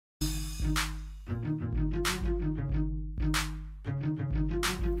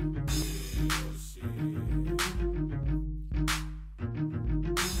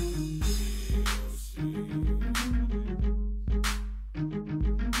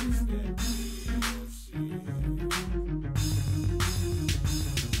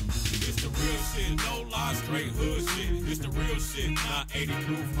80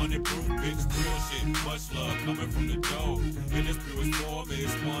 proof, 100 proof, bitch, real shit. Much love coming from the dough. In this purest form, it's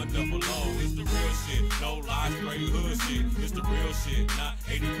 100. It's the real shit. No lies, straight hood shit. It's the real shit. Not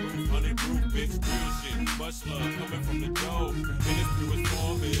 80 proof, 100 proof, bitch, real shit. Much love coming from the dough. In this purest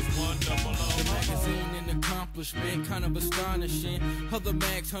form, it's 100. The magazine and accomplishment, kind of astonishing. Other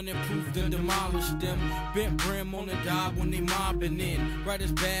mags, 100 proof, then demolish them. Bent brim on the dive when they mobbing in.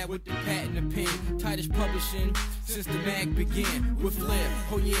 Writers bad with the pad and the pen. Tightest publishing since the mag began. With flair,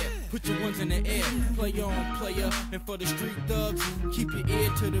 oh yeah, put your ones in the air. Player on player, and for the street thugs, keep your ear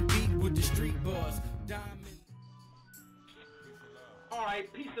to the beat with the street buzz. Diamond.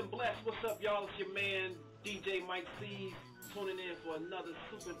 Alright, peace and bless. What's up, y'all? It's your man, DJ Mike C's, tuning in for another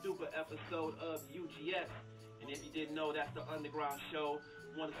super duper episode of UGS. And if you didn't know, that's the underground show.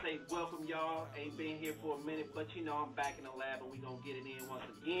 Want to say welcome, y'all. Ain't been here for a minute, but you know I'm back in the lab and we gonna get it in once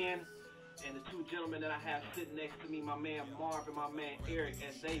again. And the two gentlemen that I have sitting next to me, my man Marv and my man Eric,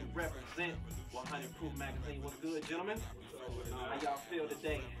 and they represent 100 Proof Magazine. What's good, gentlemen? How y'all feel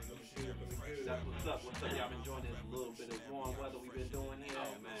today? That's what's up. What's up? Y'all been enjoying this little bit of warm weather we've been doing here?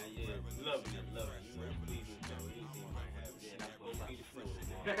 Oh man, yeah, loving it. You know, pleasing, so anything might have. Yeah, that's what's up.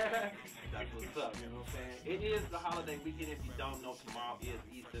 That's what's up. You know what I'm saying? It is the holiday weekend. If you don't know, tomorrow is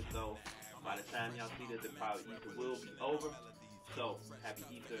Easter, so by the time y'all see this, it probably Easter will be over. So happy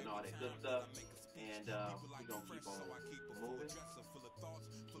Easter and all that good stuff. And we're gonna keep on moving.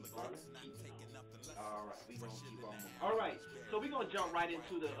 Alright, we gonna keep on moving. Alright, so we're gonna jump right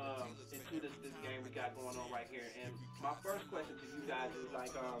into the this game we got going on right here. And my first question to you guys is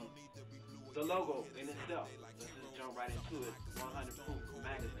like the logo in itself. Let's just jump right into it. 100 Proof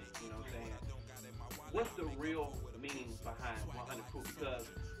Magazine, you know what I'm saying? What's the real meaning behind 100 Proof? Because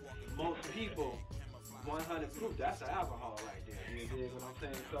most people 100 proof, that's the alcohol right there. You dig what I'm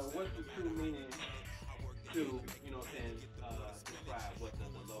saying? So what's the true meaning to, you know what I'm saying, describe what the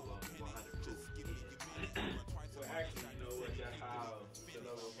logo 100 proof is? Well, actually, you know what, that's how the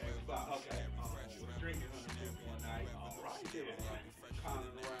logo came about. Okay. Drinking 100 proof one night. All right, yeah.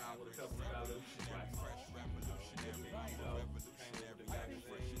 Calling around with a couple of fellas. Right. You know, came over the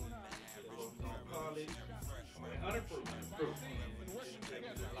magazine. What we gonna call it? 100 proof.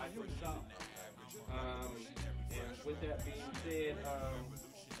 Like a song. And with that being said,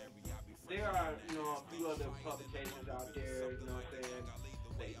 there are, you know, a few other publications out there, you know what I'm saying?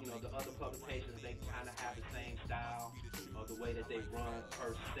 They, you know, the other publications, they kind of have the same style or the way that they run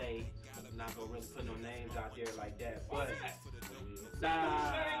per se. I'm not going to really put no names out there like that, but let's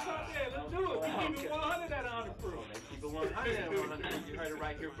do it. We keep it 100 at 100 proof. They keep it 100 at 100. You heard it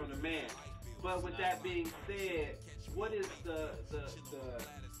right here from the man. But with that being said, what is the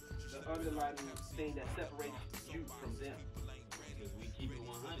underlying thing that separates you from them? Because we keep it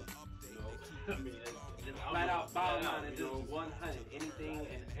 100. You know, I mean, just flat out bottom line and just 100. Anything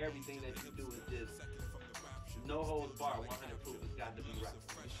and everything that you do is just no holds barred. 100 proof has got to be right.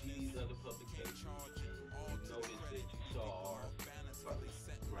 You see these other publications, you notice that you saw ours.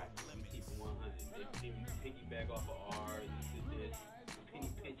 Right. We keep it 100. They piggyback off of ours. There's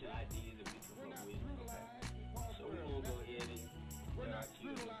penny pinching ideas that we come up with. Okay. So we're gonna go ahead and let our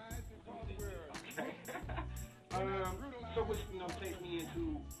children. So which, you know, takes me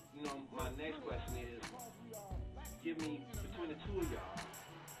into, you know, my next question is, give me, between the two of y'all,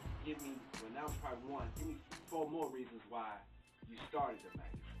 give me, well now it's probably one, give me 4 more reasons why you started the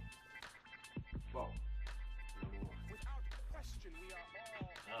magazine. 4. Number 1.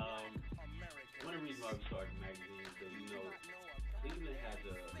 One of the reasons why we started the magazine is because, you know, Cleveland has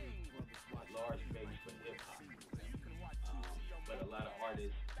a large base for hip-hop, but a lot of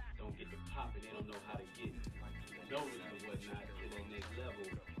artists don't get the pop and they don't know how to get noticed or whatnot to that next level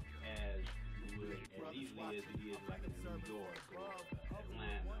as easily as it is like in New York or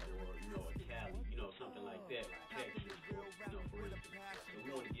Atlanta or, you know, Cali, you know, something like that, Texas, or, you know, for instance. So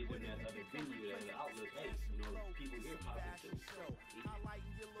we want to give them that other venue, that other outlook. Hey, you know, people hear pop and too.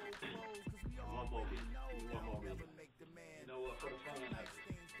 One more reason. You know what, for the fun of it,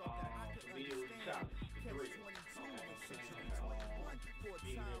 for me it was a challenge, 3.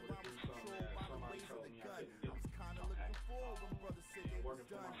 Being able to do something that somebody told me I couldn't do. Working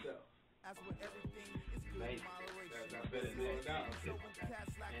for myself. Amazing. That's better than no doubt.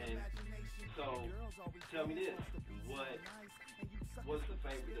 And so, tell me this: what's the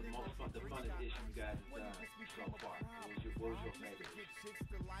favorite, the most fun, the funnest issue you guys have done so far? What was your favorite issue?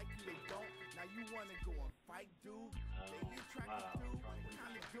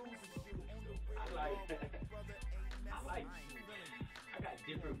 I got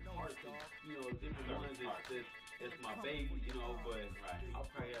different parts, you know, different ones. it's my baby, you know, but I'll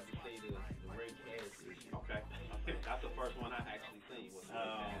probably have to say the Ray Cash issue. Okay. That's the first one I actually seen. Was the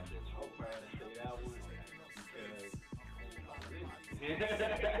Ray Cash issue. I'll probably have to say that one because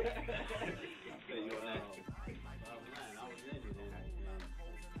So you on that? I was in it and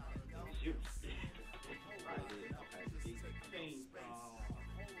You. right there. Okay. I think,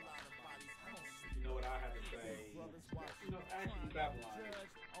 you know what I have to say? You know, actually Babylon.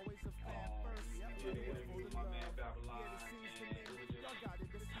 Did an interview with my man Babylon, and it was just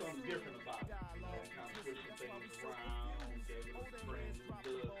something different about it. You know, kind of switched some things around, gave it a brand new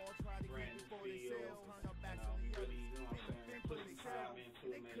look, brand new feel, and really, you know what I'm saying, put some time into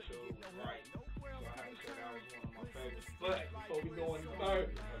it, make sure it was right. So I have to say that was one of my favorites. But before we go any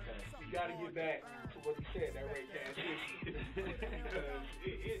further, we got to get back to what he said, that Ray Cash issue. Because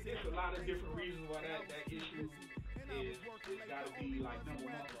it's a lot of different reasons why that issue is got to be like number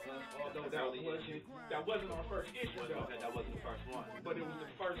one for us. Although that wasn't our first issue, though. That wasn't the first one. But it was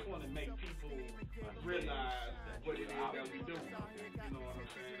the first one to make people realize what it is that we do. You know what I'm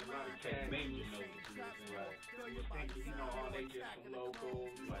saying? A lot of cats major notice. Right. We was thinking, you know, oh, they just some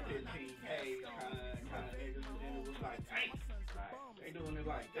local, 15 page kind of niggas, and then it was like, dang, Right. they doing it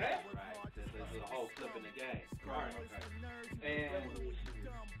like that. Right. This is a whole flip in the game. Right. Okay. And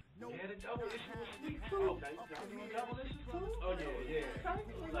yeah, the double issue was sweet too. Okay. Y'all doing double issues too? Oh yeah.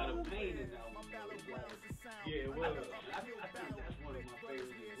 A lot of pain in that one. Yeah, it was. I think that's one of my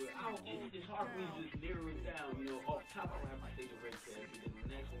favorites as well. It's hard for me to just narrow it down, you know, off top I would have to say the Ray Cash, and then the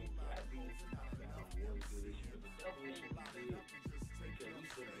next one would have to be a really good issue. But the double issue was good because we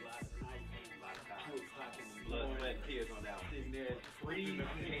spent a lot of nights, a lot of time, 2 o'clock in the Blood, morning, sweat, and tears on that one. sitting there freezing,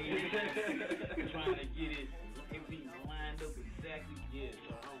 trying to get it, everything lined up exactly. Yeah,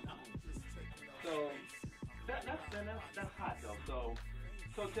 So that's hot though.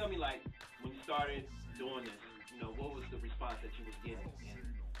 So tell me, like, when you started doing this, you know, what was the response that you was getting in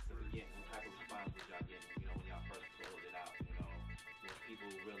the beginning? What type of response was y'all getting? You know, when y'all first pulled it out, you know, was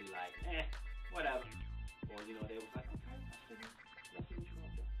people really like, whatever, or you know, they was like, okay, let's see what you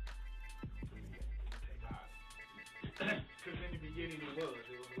want to do. Because in the beginning it was a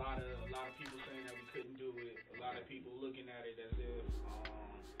lot of people saying that we couldn't do it. A lot of people looking at it as if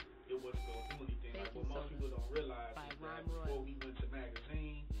it wasn't going to do anything. Like what most people don't realize is that before we went to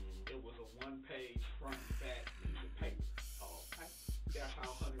magazine, it was a 1-page front and back piece of paper. That's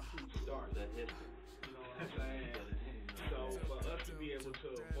how 100 Proof started. That history. You know what I'm saying? So for us to be able to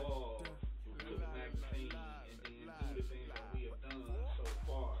evolve to the magazine and then do the things that we have done so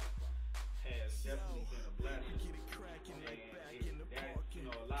far has definitely been a blessing. And that, you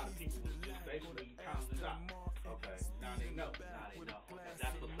know, a lot of people was just basically counting us out. Okay. Now they know. Okay,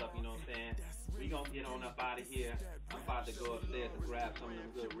 that's what's up, you know what I'm saying? We gonna get on up out of here. I'm about to go upstairs and grab some of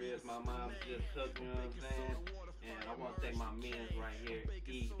them good ribs my mom just cooked, you know what I'm saying? And I want to thank my men right here,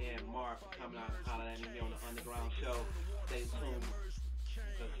 E and MARV, for coming out and hollering at me here on the Underground Show. Stay tuned,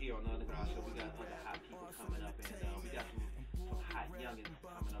 because here on the Underground Show, we got other hot people coming up, and we got some hot youngins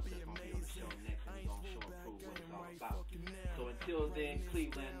coming up that's gonna be on the show next, and we gonna show and prove what it's all about. So until then,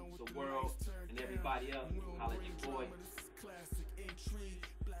 Cleveland, the world, and everybody else, holla at your boy. Classic intrigue,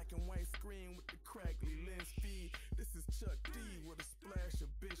 black and white screen with the crackly lens feed. This is Chuck D with a splash of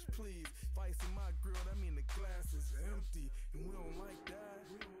bitch please. Vice in my grill, that mean the glass is empty, and we don't like that.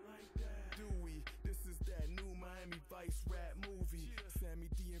 Do we? This is that new Miami Vice rap movie.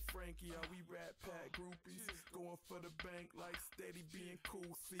 Sammy D and Frankie, are we Rat Pack groupies? Going for the bank like steady being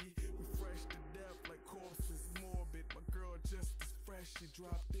cool, see? We fresh to death like corpses, morbid. My girl just as fresh, she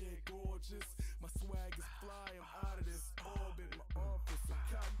dropped dead gorgeous. My swag is fly, I'm out of this orbit. My office a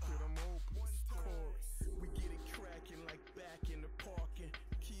cockpit, I'm open. Chorus. We get it cracking like back in the parking.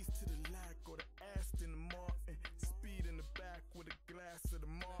 Keys to the lack or the Aston Martin. Speed in the back with a glass of the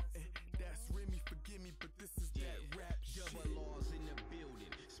Martin. That's Remy, forgive me, but this is that rap shit. Double laws in the building,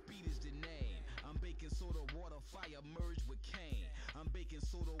 speed is the name. I'm baking soda, water, fire, merge with cane. I'm baking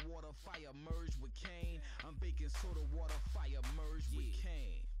soda, water, fire, merge with cane. I'm baking soda, water, fire, merge with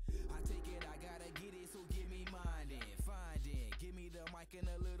cane. I take it, I gotta get it, so give me mine then. Find it, give me the mic in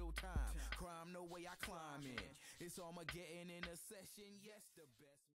a little time. Crime, no way I climb in. It's Armageddon in a session, yes, the best.